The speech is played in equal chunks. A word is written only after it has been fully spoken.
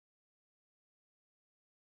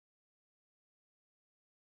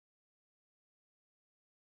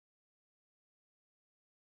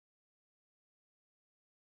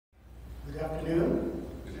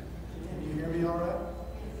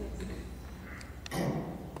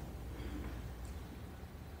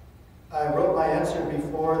actually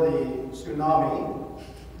before the tsunami,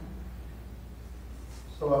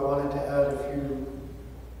 so I wanted to add a few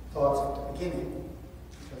thoughts at the beginning,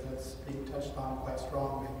 because that's being touched on quite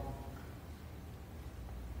strongly.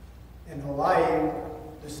 In Hawaii,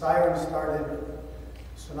 the siren started,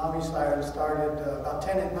 tsunami siren started about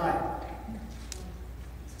 10 at night.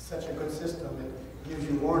 It's such a good system, it gives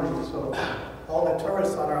you warning, so all the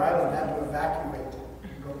tourists on our island had to evacuate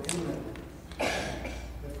and go inland.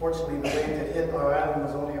 But fortunately, the wave that hit our island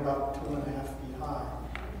was only about 2.5 feet high,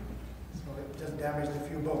 so it just damaged a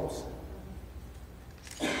few boats.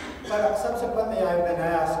 But subsequently, I've been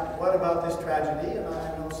asked, what about this tragedy? And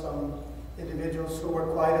I know some individuals who were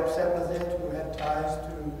quite upset with it, who had ties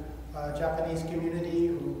to a Japanese community,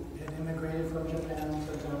 who had immigrated from Japan,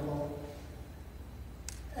 for example.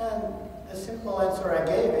 And the simple answer I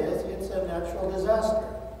gave is, it's a natural disaster,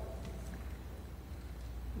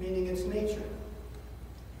 meaning it's nature.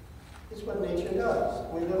 It's what nature does.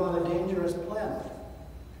 We live on a dangerous planet.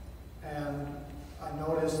 And I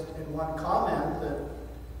noticed in one comment that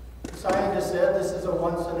the scientist said this is a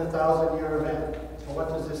once-in-a-thousand-year event. Well, what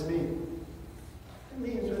does this mean? It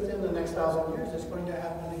means within the next 1,000 years it's going to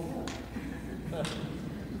happen again.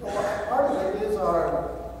 So part of it is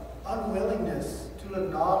our unwillingness to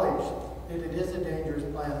acknowledge that it is a dangerous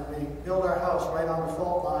planet. We build our house right on the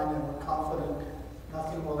fault line and we're confident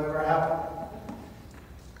nothing will ever happen.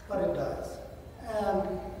 But it does.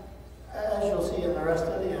 And as you'll see in the rest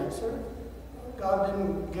of the answer, God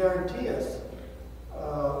didn't guarantee us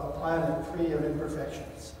a planet free of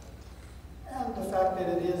imperfections. And the fact that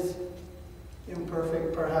it is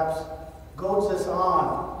imperfect perhaps goads us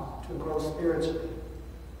on to grow spiritually.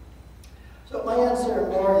 So my answer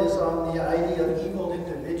more is on the idea of evil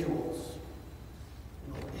individuals.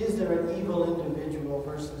 Is there an evil individual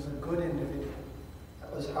versus a good individual?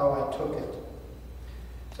 That was how I took it.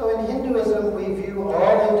 So in Hinduism, we view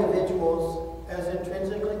all individuals as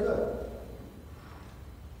intrinsically good.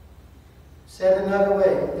 Said another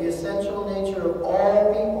way, the essential nature of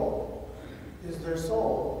all people is their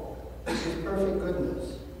soul, which is perfect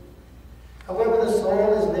goodness. However, the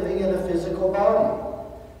soul is living in a physical body.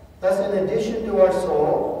 Thus, in addition to our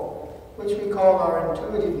soul, which we call our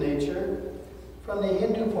intuitive nature, from the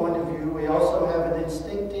Hindu point of view, we also have an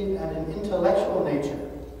instinctive and an intellectual nature,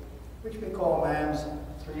 which we call man's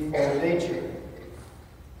threefold nature.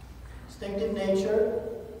 Instinctive nature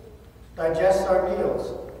digests our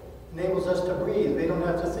meals, enables us to breathe. We don't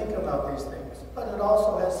have to think about these things. But it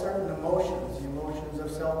also has certain emotions, emotions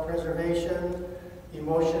of self-preservation,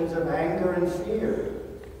 emotions of anger and fear,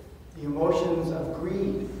 the emotions of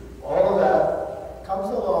greed. All of that comes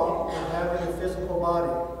along with having a physical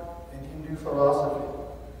body in Hindu philosophy.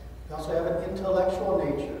 We also have an intellectual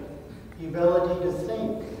nature, the ability to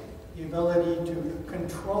think, the ability to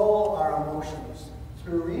control our emotions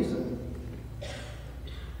through reason.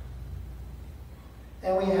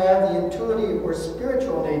 And we have the intuitive or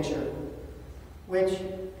spiritual nature, which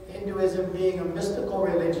Hinduism, being a mystical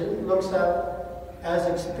religion, looks at as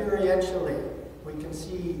experientially. We can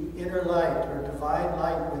see inner light or divine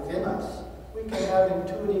light within us. We can have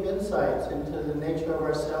intuitive insights into the nature of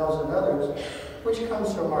ourselves and others, which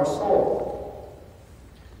comes from our soul.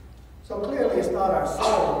 So clearly it's not our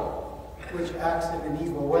soul which acts in an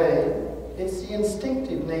evil way. It's the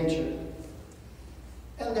instinctive nature.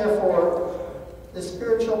 And therefore, the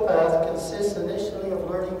spiritual path consists initially of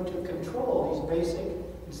learning to control these basic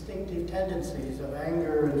instinctive tendencies of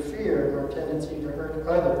anger and fear and our tendency to hurt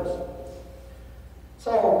others.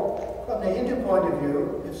 So, from the Hindu point of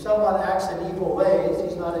view, if someone acts in evil ways,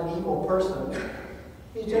 he's not an evil person.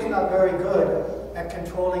 He's just not very good at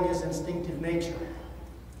controlling his instinctive nature.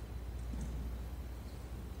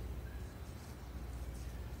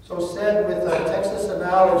 So said with a Texas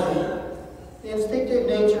analogy, the instinctive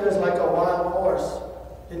nature is like a wild horse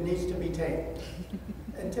that needs to be tamed.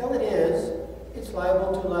 Until it is, it's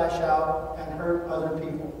liable to lash out and hurt other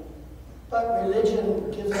people. But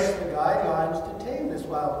religion gives us the guidelines to tame this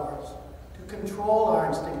wild horse, to control our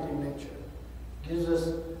instinctive nature, gives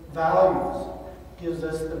us values, gives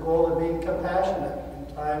us the goal of being compassionate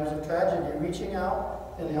in times of tragedy, reaching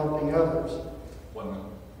out and helping others. 1 minute.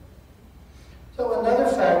 So another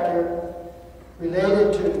factor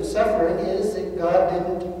related to suffering is that God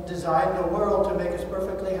didn't design the world to make us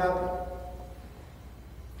perfectly happy.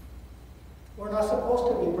 We're not supposed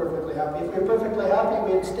to be perfectly happy. If we were perfectly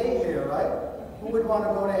happy, we'd stay here, right? Who would want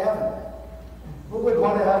to go to heaven? Who would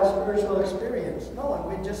want to have a spiritual experience? No one.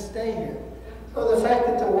 We'd just stay here. So the fact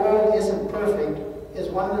that the world isn't perfect is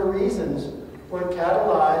one of the reasons we're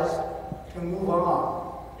catalyzed to move on.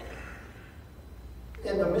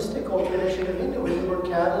 in the mystical tradition of Hinduism, we're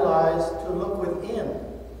catalyzed to look within,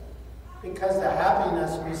 because the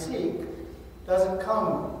happiness we seek doesn't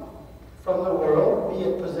come from the world, be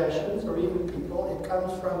it possessions or even people. It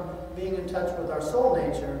comes from being in touch with our soul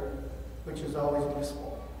nature, which is always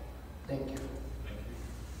blissful. Thank you.